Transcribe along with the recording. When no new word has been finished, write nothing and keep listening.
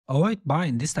Avoid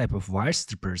buying this type of wire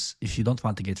strippers if you don't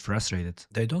want to get frustrated.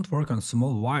 They don't work on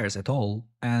small wires at all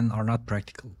and are not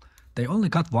practical. They only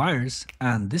cut wires,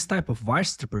 and this type of wire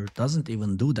stripper doesn't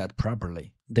even do that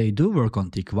properly. They do work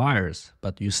on thick wires,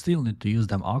 but you still need to use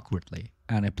them awkwardly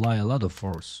and apply a lot of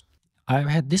force. I've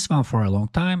had this one for a long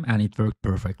time and it worked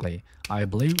perfectly. I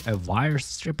believe a wire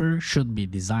stripper should be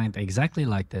designed exactly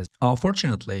like this.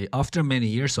 Unfortunately, after many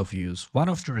years of use, one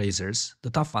of the razors, the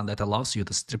tough one that allows you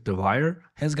to strip the wire,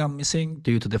 has gone missing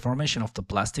due to the formation of the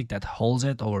plastic that holds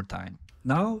it over time.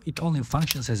 Now it only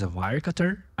functions as a wire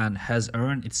cutter and has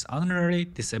earned its honorary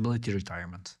disability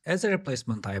retirement. As a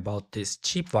replacement, I bought this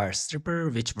cheap wire stripper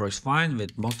which works fine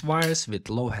with most wires with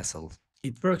low hassle.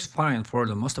 It works fine for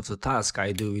the most of the tasks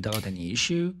I do without any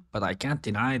issue, but I can't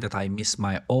deny that I miss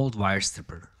my old wire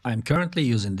stripper. I'm currently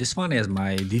using this one as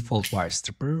my default wire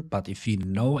stripper, but if you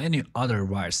know any other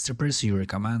wire strippers you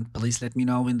recommend, please let me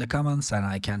know in the comments and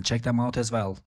I can check them out as well.